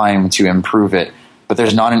of time to improve it, but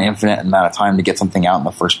there's not an infinite amount of time to get something out in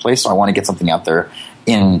the first place. So I want to get something out there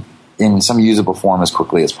in some usable form as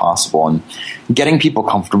quickly as possible. And getting people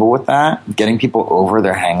comfortable with that, getting people over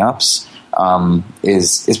their hangups,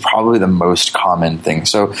 is probably the most common thing.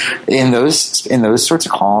 So in those sorts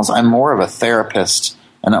of calls, I'm more of a therapist,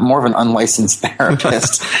 and I'm more of an unlicensed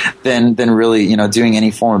therapist than really, doing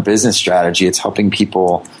any form of business strategy. It's helping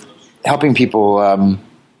people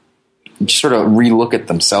sort of relook at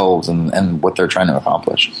themselves and what they're trying to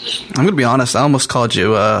accomplish. I'm going to be honest. I almost called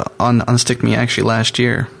you on Unstick Me actually last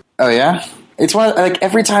year. Oh yeah. It's like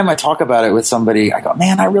every time I talk about it with somebody, I go,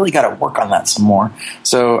 man, I really got to work on that some more.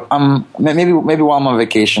 So maybe while I'm on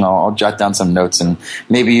vacation, I'll jot down some notes, and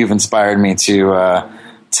maybe you've inspired me to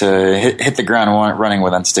hit the ground running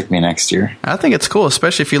with Unstick Me next year. I think it's cool,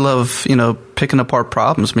 especially if you love, picking apart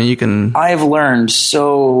problems. I mean, you can. I've learned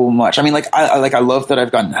so much. I mean, I love that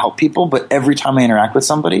I've gotten to help people, but every time I interact with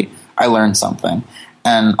somebody, I learn something.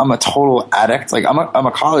 And I'm a total addict. Like I'm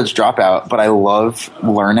a college dropout, but I love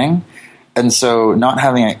learning. And so not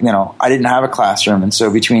having I didn't have a classroom. And so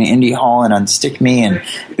between Indy Hall and Unstick Me and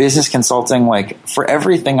business consulting, like for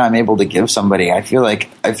everything I'm able to give somebody, I feel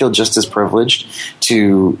just as privileged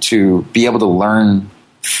to be able to learn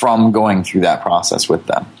from going through that process with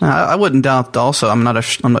them. I wouldn't doubt also, I'm not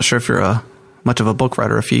sure if you're much of a book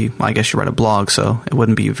writer. I guess you write a blog, so it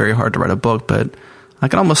wouldn't be very hard to write a book, but I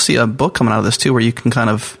can almost see a book coming out of this too, where you can kind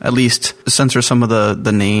of at least censor some of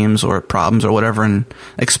the names or problems or whatever, and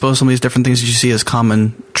expose some of these different things that you see as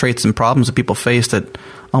common traits and problems that people face that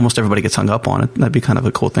almost everybody gets hung up on. That'd be kind of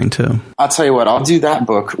a cool thing too. I'll tell you what, I'll do that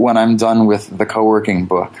book when I'm done with the co-working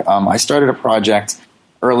book. I started a project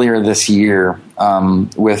earlier this year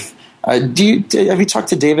with. Have you talked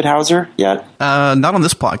to David Hauser yet? Not on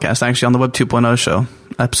this podcast, actually, on the Web 2.0 show,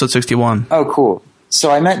 episode 61. Oh, cool. So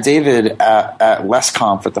I met David at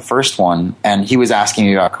LessConf at the first one, and he was asking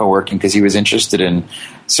me about co-working because he was interested in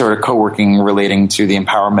sort of co-working relating to the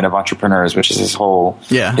empowerment of entrepreneurs, which is his whole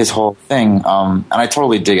thing. And I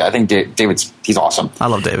totally dig it. I think he's awesome. I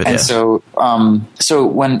love David. And so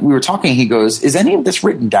when we were talking, he goes, "Is any of this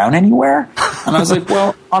written down anywhere?" And I was like,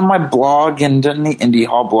 "Well, on my blog and in the Indy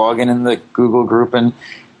Hall blog and in the Google group and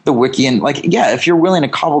the wiki, and if you're willing to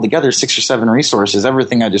cobble together 6 or 7 resources,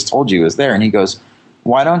 everything I just told you is there." And he goes,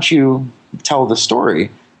 "Why don't you tell the story?"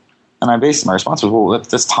 And my response was, "Well,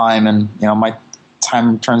 that's time, and my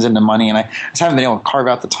time turns into money, and I just haven't been able to carve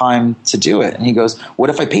out the time to do it." And he goes, "What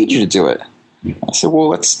if I paid you to do it?" I said, "Well,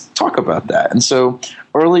 let's talk about that." And so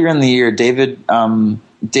earlier in the year, David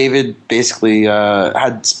basically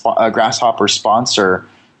had a Grasshopper sponsor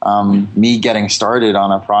me getting started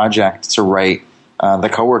on a project to write the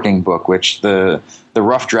co-working book, which the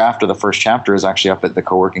rough draft of the first chapter is actually up at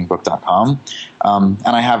thecoworkingbook.com. And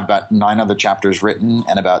I have about 9 other chapters written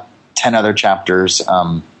and about 10 other chapters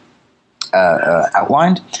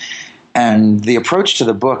outlined. And the approach to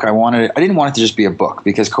the book, I didn't want it to just be a book,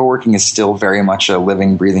 because co-working is still very much a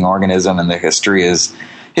living, breathing organism, and the history is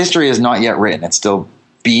not yet written. It's still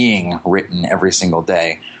being written every single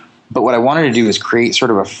day. But what I wanted to do is create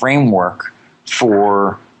sort of a framework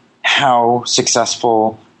for how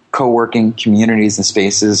successful co-working communities and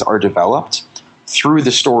spaces are developed through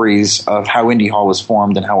the stories of how Indy Hall was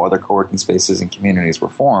formed and how other co-working spaces and communities were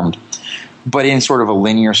formed, but in sort of a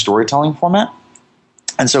linear storytelling format.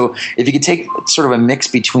 And so if you could take sort of a mix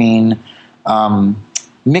between a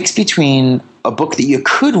book that you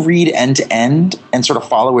could read end to end and sort of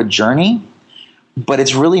follow a journey, but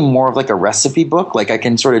it's really more of like a recipe book. Like I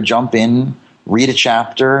can sort of jump in, read a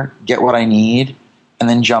chapter, get what I need, and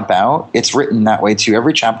then jump out. It's written that way too.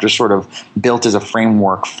 Every chapter is sort of built as a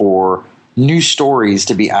framework for new stories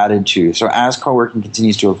to be added to. So as co-working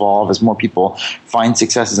continues to evolve, as more people find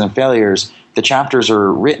successes and failures, the chapters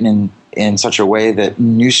are written in such a way that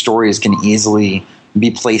new stories can easily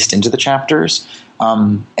be placed into the chapters.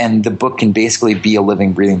 And the book can basically be a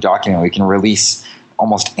living, breathing document. We can release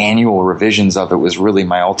almost annual revisions of it, was really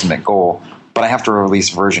my ultimate goal. But I have to release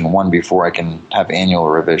version 1 before I can have annual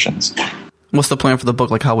revisions. What's the plan for the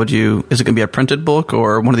book? Like, is it going to be a printed book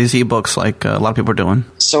or one of these ebooks like a lot of people are doing?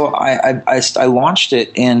 So I launched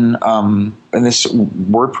it in this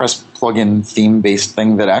WordPress plugin theme-based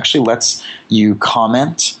thing that actually lets you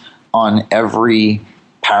comment on every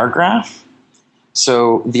paragraph.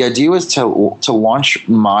 So the idea was to launch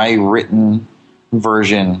my written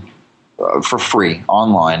version for free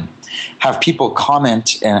online, have people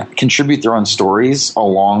comment and contribute their own stories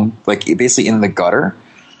along, like basically in the gutter.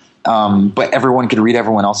 But everyone could read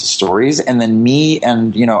everyone else's stories, and then me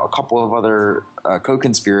and a couple of other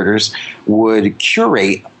co-conspirators would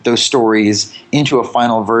curate those stories into a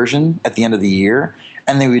final version at the end of the year,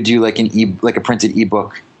 and they would do like a printed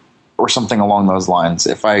ebook or something along those lines.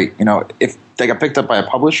 If they got picked up by a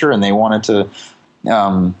publisher and they wanted to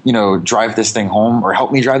drive this thing home or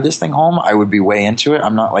help me drive this thing home, I would be way into it.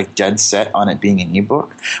 I'm not like dead set on it being an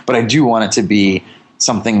ebook, but I do want it to be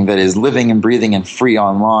something that is living and breathing and free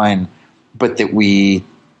online, but that we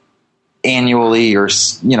annually or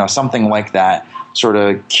something like that sort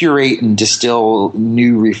of curate and distill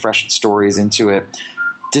new refreshed stories into it,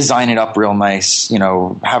 design it up real nice,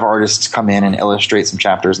 have artists come in and illustrate some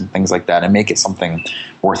chapters and things like that, and make it something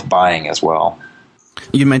worth buying as well.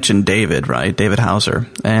 You mentioned David, right? David Hauser.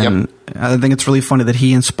 And yep. I think it's really funny that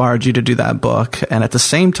he inspired you to do that book. And at the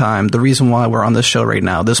same time, the reason why we're on this show right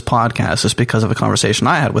now, this podcast, is because of a conversation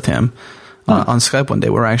I had with him on Skype one day.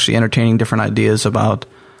 We were actually entertaining different ideas about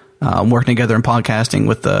working together in podcasting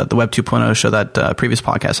with the Web 2.0 show that previous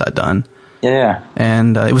podcast I'd done. Yeah.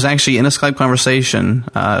 And it was actually in a Skype conversation,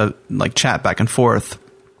 like chat back and forth,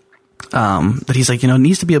 that he's like, it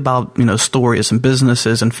needs to be about, stories and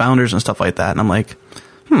businesses and founders and stuff like that. And I'm like,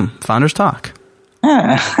 founders talk.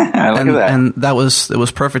 And that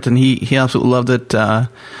was perfect. And he absolutely loved it.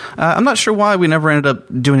 I'm not sure why we never ended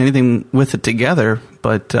up doing anything with it together,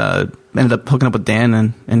 but ended up hooking up with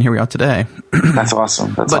Dan, and here we are today. That's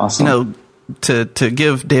awesome. That's awesome. To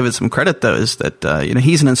give David some credit though is that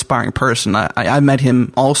he's an inspiring person. I met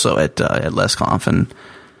him also at LessConf, and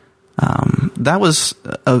that was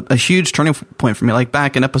a huge turning point for me. Like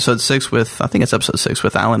back in episode 6 I think it's episode 6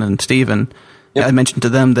 with Alan and Steven, yep. I mentioned to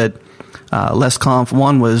them that LessConf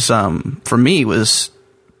 1 was, for me, was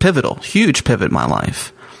pivotal, huge pivot in my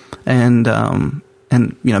life. And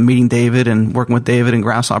meeting David and working with David and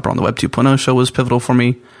Grasshopper on the Web 2.0 show was pivotal for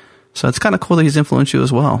me. So it's kind of cool that he's influenced you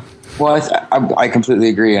as well. Well, I completely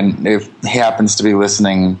agree. And if he happens to be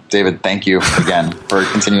listening, David, thank you again for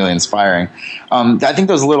continually inspiring. I think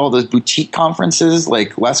those boutique conferences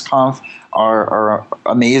like LessConf are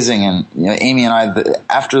amazing. And Amy and I,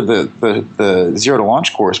 after the Zero to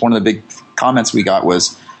Launch course, one of the big comments we got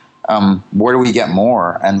was, where do we get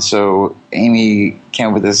more? And so Amy came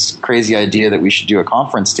up with this crazy idea that we should do a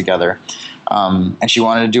conference together. And she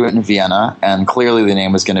wanted to do it in Vienna, and clearly the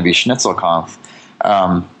name was going to be SchnitzelConf.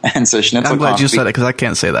 And so SchnitzelConf... I'm glad you said it, because I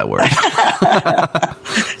can't say that word.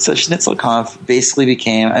 So SchnitzelConf basically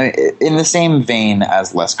became, in the same vein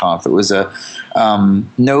as LessConf. It was a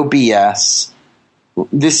no BS.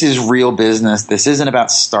 This is real business. This isn't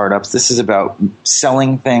about startups. This is about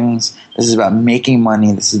selling things. This is about making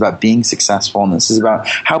money. This is about being successful. And this is about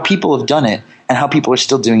how people have done it and how people are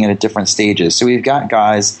still doing it at different stages. So we've got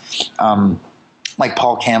guys like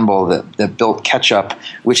Paul Campbell that built Ketchup,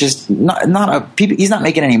 which is he's not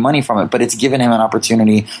making any money from it, but it's given him an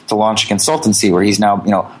opportunity to launch a consultancy where he's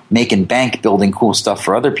now making bank building cool stuff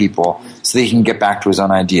for other people so that he can get back to his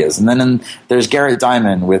own ideas. And then there's Garrett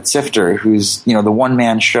Diamond with Sifter, who's the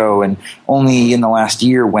one-man show and only in the last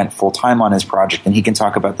year went full-time on his project, and he can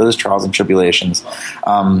talk about those trials and tribulations.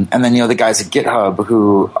 And then the guys at GitHub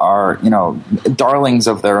who are darlings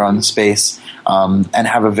of their own space and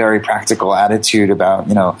have a very practical attitude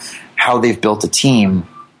about how they've built a team.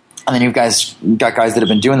 And then you've got guys that have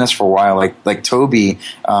been doing this for a while, like Toby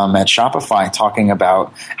at Shopify, talking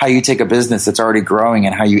about how you take a business that's already growing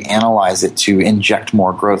and how you analyze it to inject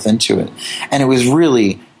more growth into it. And it was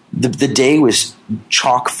really the day was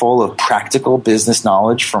chock full of practical business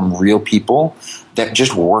knowledge from real people that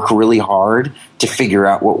just work really hard to figure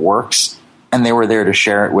out what works, and they were there to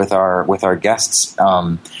share it with our guests.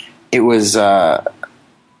 It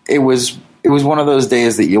was one of those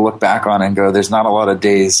days that you look back on and go, there's not a lot of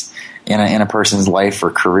days in a person's life or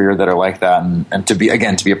career that are like that. And to be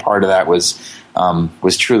a part of that was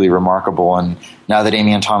truly remarkable. And now that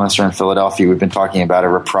Amy and Thomas are in Philadelphia, we've been talking about a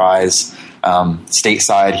reprise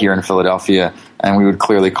stateside here in Philadelphia, and we would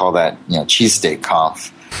clearly call that cheesesteak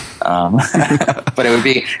conf. But it would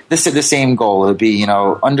be the same goal. It would be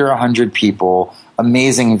under 100 people,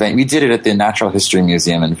 amazing event. We did it at the Natural History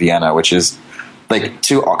Museum in Vienna, which is like,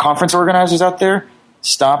 to conference organizers out there,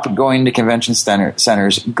 stop going to convention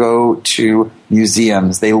centers, go to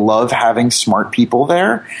museums. They love having smart people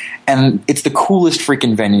there, and it's the coolest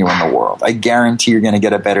freaking venue in the world. I guarantee you're going to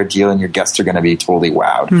get a better deal, and your guests are going to be totally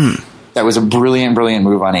wowed. That was a brilliant, brilliant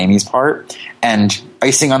move on Amy's part. And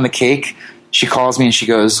icing on the cake, she calls me and she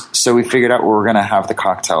goes, so we figured out where we're going to have the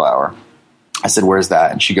cocktail hour. I said, where's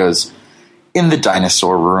that? And she goes, in the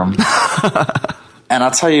dinosaur room. And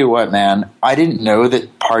I'll tell you what, man, I didn't know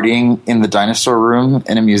that partying in the dinosaur room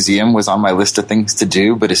in a museum was on my list of things to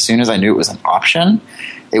do. But as soon as I knew it was an option,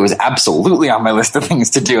 it was absolutely on my list of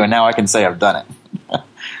things to do. And now I can say I've done it.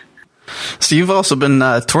 So you've also been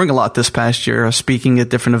touring a lot this past year, speaking at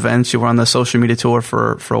different events. You were on the social media tour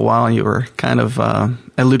for a while, and you were kind of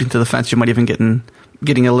alluding to the fact you might even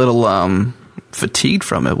getting a little fatigued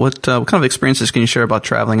from it. What kind of experiences can you share about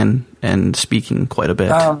traveling and speaking quite a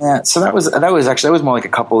bit? Oh man, so that was more like a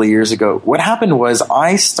couple of years ago. What happened was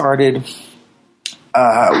I started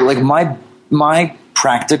like my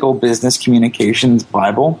practical business communications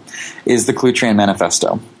Bible is the Clue Train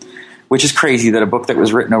Manifesto, which is crazy that a book that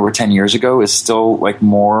was written over 10 years ago is still like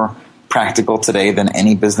more practical today than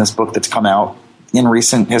any business book that's come out in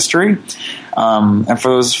recent history. And for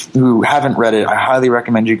those who haven't read it, I highly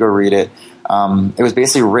recommend you go read it. It was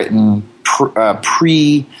basically written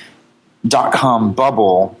pre-dot-com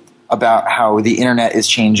bubble about how the internet is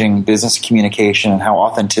changing business communication and how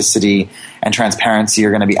authenticity and transparency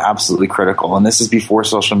are going to be absolutely critical. And this is before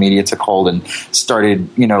social media took hold and started,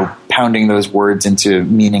 pounding those words into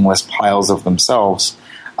meaningless piles of themselves.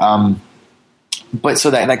 But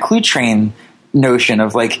so that Clue Train notion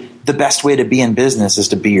of like the best way to be in business is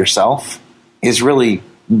to be yourself is really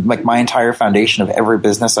like my entire foundation of every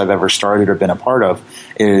business I've ever started or been a part of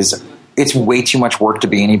is it's way too much work to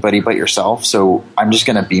be anybody but yourself. So I'm just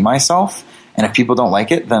going to be myself. And if people don't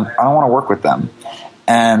like it, then I don't want to work with them.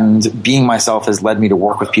 And being myself has led me to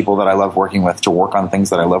work with people that I love working with, to work on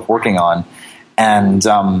things that I love working on. And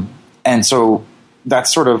so that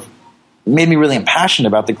sort of made me really impassioned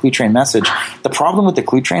about the Clue Train message. The problem with the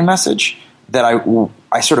Clue Train message that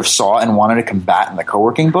I sort of saw and wanted to combat in the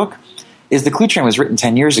Coworking book is the Clue Train was written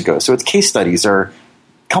 10 years ago. So it's case studies or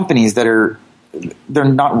companies they're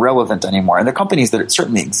not relevant anymore. And they're companies that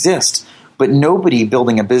certainly exist, but nobody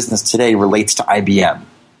building a business today relates to IBM.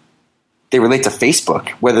 They relate to Facebook,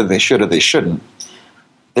 whether they should or they shouldn't.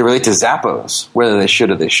 They relate to Zappos, whether they should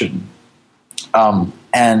or they shouldn't.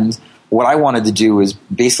 And what I wanted to do is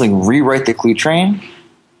basically rewrite the Clue Train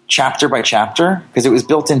chapter by chapter, because it was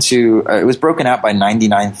it was broken out by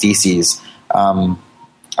 95 theses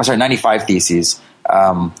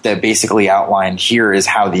that basically outlined here is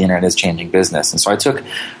how the internet is changing business. And so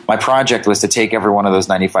my project was to take every one of those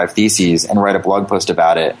 95 theses and write a blog post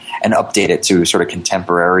about it and update it to sort of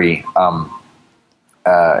contemporary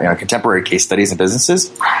case studies and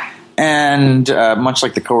businesses. And much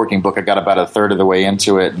like the Coworking book, I got about a third of the way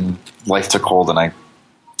into it and life took hold and I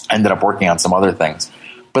ended up working on some other things.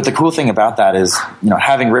 But the cool thing about that is,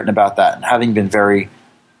 having written about that and having been very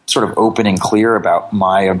sort of open and clear about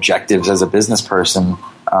my objectives as a business person,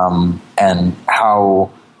 and how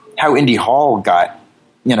Indy Hall got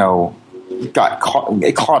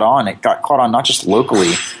caught on. It got caught on not just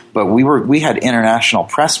locally, but we had international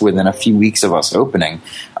press within a few weeks of us opening.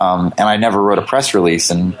 And I never wrote a press release,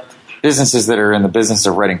 and businesses that are in the business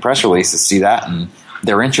of writing press releases see that and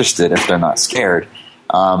they're interested if they're not scared.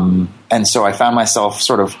 And so I found myself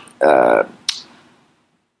sort of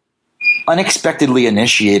unexpectedly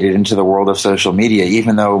initiated into the world of social media,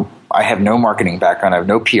 even though I have no marketing background, I have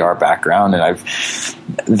no PR background, and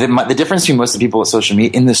the difference between most of the people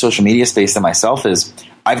in the social media space and myself is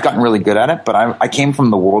I've gotten really good at it, but I came from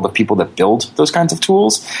the world of people that build those kinds of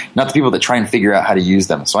tools, not the people that try and figure out how to use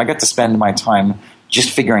them. So I got to spend my time just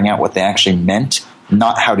figuring out what they actually meant,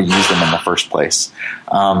 not how to use them in the first place.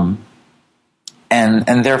 And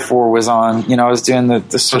therefore was on, I was doing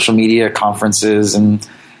the social media conferences, and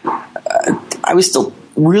I was still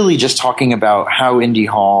really just talking about how Indy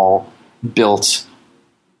Hall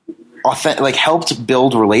helped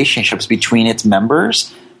build relationships between its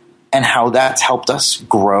members, and how that's helped us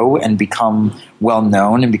grow and become well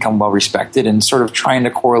known and become well respected, and sort of trying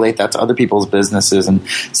to correlate that to other people's businesses and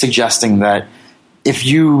suggesting that if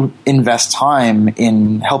you invest time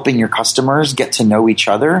in helping your customers get to know each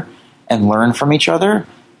other and learn from each other,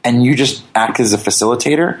 and you just act as a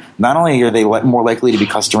facilitator, not only are they more likely to be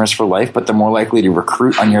customers for life, but they're more likely to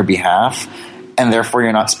recruit on your behalf, and therefore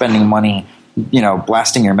you're not spending money,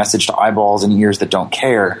 blasting your message to eyeballs and ears that don't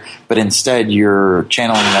care, but instead you're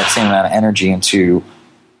channeling that same amount of energy into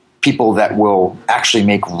people that will actually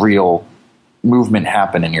make real movement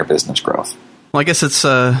happen in your business growth. Well, I guess it's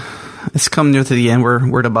come near to the end.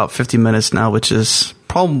 We're at about 50 minutes now, which is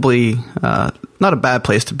probably not a bad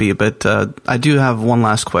place to be, but I do have one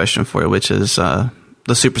last question for you, which is the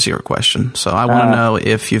super secret question. So I want to know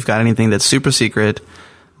if you've got anything that's super secret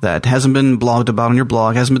that hasn't been blogged about on your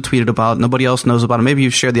blog, hasn't been tweeted about, nobody else knows about it. Maybe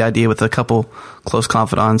you've shared the idea with a couple close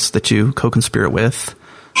confidants that you co-conspire with.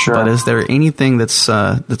 Sure. But is there anything that's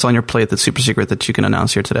on your plate that's super secret that you can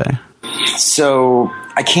announce here today? So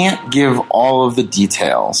I can't give all of the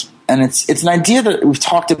details. And it's an idea that we've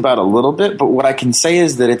talked about a little bit, but what I can say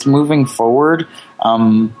is that it's moving forward.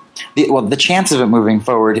 The chance of it moving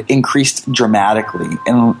forward increased dramatically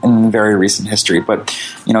in very recent history. But,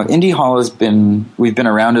 Indy Hall we've been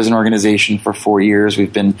around as an organization for 4 years.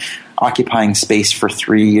 We've been occupying space for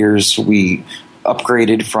 3 years. We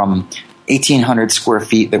upgraded from 1,800 square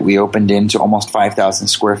feet that we opened into almost 5,000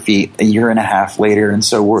 square feet a year and a half later. And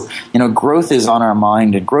so growth is on our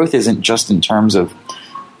mind, and growth isn't just in terms of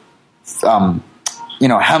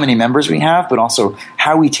how many members we have, but also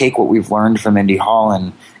how we take what we've learned from Indy Hall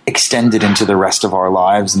and extend it into the rest of our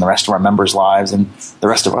lives and the rest of our members' lives and the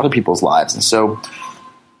rest of other people's lives. And so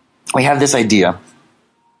we have this idea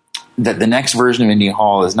that the next version of Indy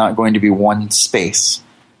Hall is not going to be one space.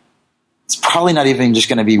 It's probably not even just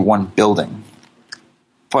going to be one building.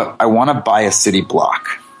 But I want to buy a city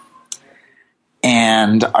block.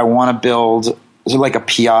 And I want to build like a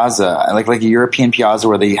piazza, like a European piazza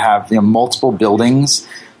where they have multiple buildings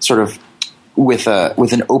sort of with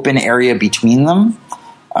an open area between them,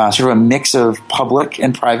 sort of a mix of public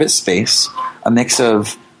and private space, a mix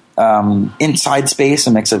of inside space,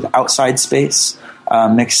 a mix of outside space, a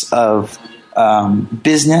mix of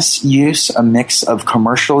business use, a mix of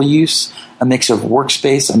commercial use, a mix of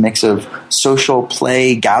workspace, a mix of social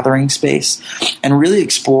play, gathering space, and really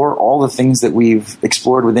explore all the things that we've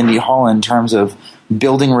explored with Indy Hall in terms of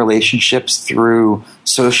building relationships through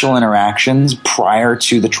social interactions prior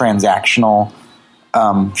to the transactional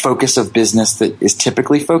focus of business that is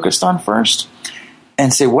typically focused on first,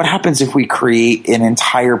 and say, what happens if we create an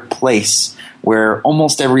entire place where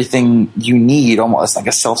almost everything you need, almost like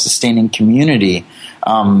a self-sustaining community,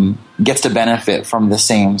 gets to benefit from the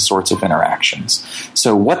same sorts of interactions.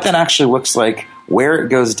 So what that actually looks like, where it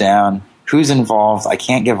goes down, who's involved, I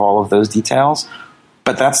can't give all of those details,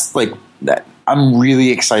 but that's like that. I'm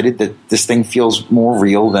really excited that this thing feels more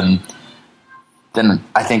real than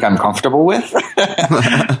I think I'm comfortable with. But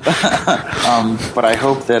I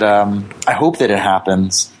hope that it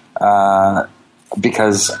happens.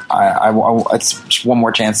 Because it's just one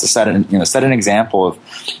more chance to set an example of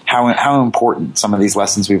how important some of these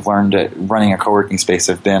lessons we've learned at running a co-working space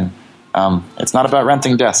have been. It's not about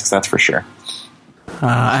renting desks, that's for sure.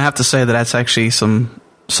 I have to say that's actually some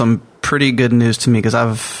pretty good news to me, because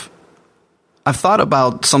I've thought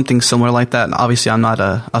about something similar like that. And obviously, I'm not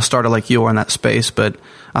a starter like you are in that space, but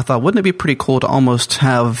I thought, wouldn't it be pretty cool to almost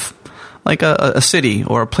have like a city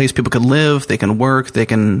or a place people could live, they can work, they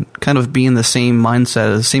can kind of be in the same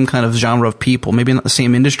mindset, the same kind of genre of people, maybe not the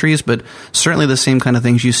same industries, but certainly the same kind of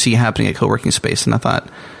things you see happening at co-working space. And I thought,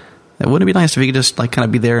 wouldn't it be nice if you could just like kind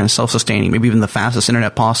of be there and self-sustaining, maybe even the fastest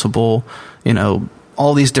internet possible,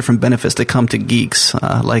 all these different benefits that come to geeks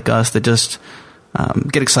like us that just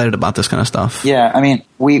get excited about this kind of stuff. Yeah, I mean,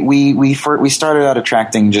 we started out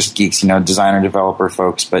attracting just geeks, designer, developer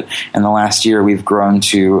folks, but in the last year we've grown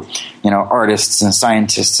to, artists and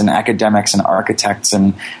scientists and academics and architects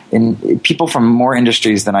and people from more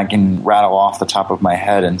industries than I can rattle off the top of my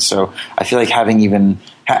head. And so I feel like having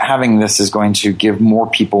this is going to give more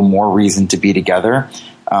people more reason to be together.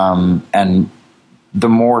 And the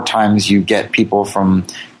more times you get people from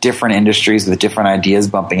different industries with different ideas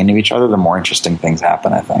bumping into each other, the more interesting things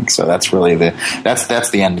happen, I think. So that's really that's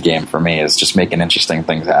the end game for me, is just making interesting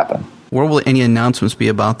things happen. Where will any announcements be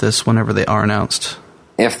about this whenever they are announced?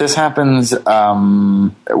 If this happens,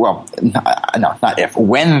 when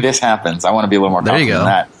this happens, I want to be a little more confident than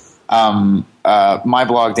that. My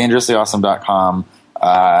blog, dangerouslyawesome.com,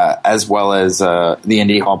 as well as the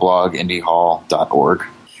Indy Hall blog, indyhall.org.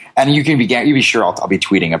 And you be sure I'll be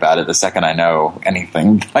tweeting about it the second I know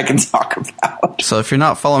anything that I can talk about. So if you're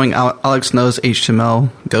not following Alex Knows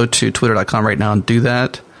HTML, go to twitter.com right now and do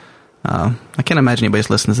that. I can't imagine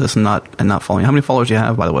anybody's listening to this and not following. How many followers do you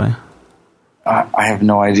have, by the way? I have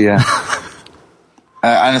no idea.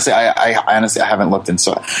 Honestly, I haven't looked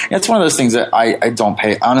into it. It's one of those things that I don't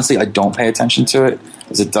pay attention to it,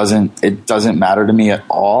 because it doesn't matter to me at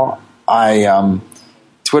all.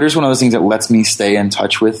 Twitter's one of those things that lets me stay in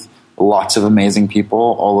touch with lots of amazing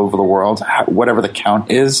people all over the world. Whatever the count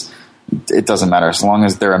is, it doesn't matter as long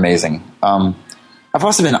as they're amazing. I've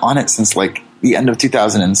also been on it since like the end of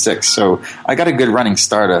 2006, so I got a good running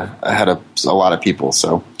start ahead of a lot of people.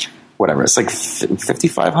 So whatever, it's like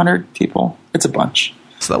 5,500 people. It's a bunch.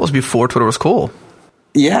 So that was before Twitter was cool.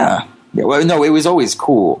 Yeah. Well, no, it was always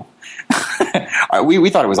cool. We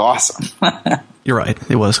thought it was awesome. You're right.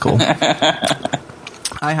 It was cool.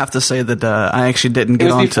 I have to say that I actually didn't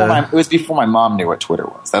get onto. It was before my mom knew what Twitter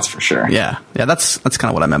was. That's for sure. Yeah, that's kind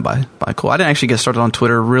of what I meant by cool. I didn't actually get started on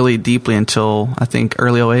Twitter really deeply until I think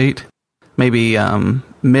early 08, maybe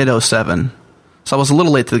mid 07. So I was a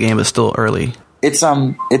little late to the game, but still early. It's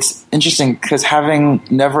interesting because having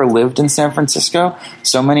never lived in San Francisco,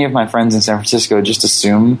 so many of my friends in San Francisco just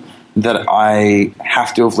assume that I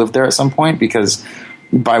have to have lived there at some point, because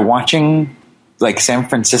by watching like San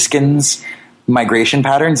Franciscans' migration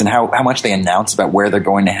patterns and how much they announce about where they're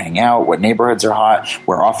going to hang out, what neighborhoods are hot,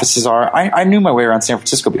 where offices are. I knew my way around San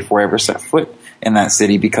Francisco before I ever set foot in that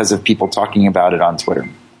city because of people talking about it on Twitter.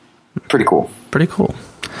 Pretty cool. Pretty cool.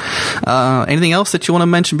 Anything else that you want to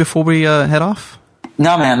mention before we head off?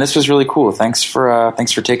 No, man, this was really cool. Thanks for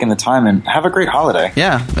taking the time, and have a great holiday.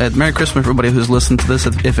 Yeah, Merry Christmas, everybody who's listened to this.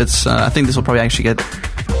 If it's, I think this will probably actually get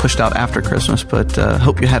pushed out after Christmas, but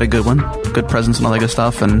hope you had a good one, good presents and all that good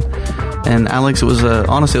stuff. And Alex, it was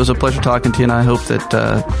honestly, it was a pleasure talking to you, and I hope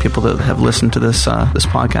that people that have listened to this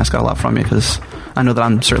podcast got a lot from you, because I know that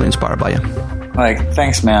I'm certainly inspired by you.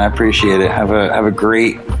 Thanks, man. I appreciate it. Have a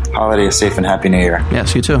great holiday, a safe and happy New Year.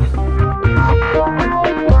 Yes, you too.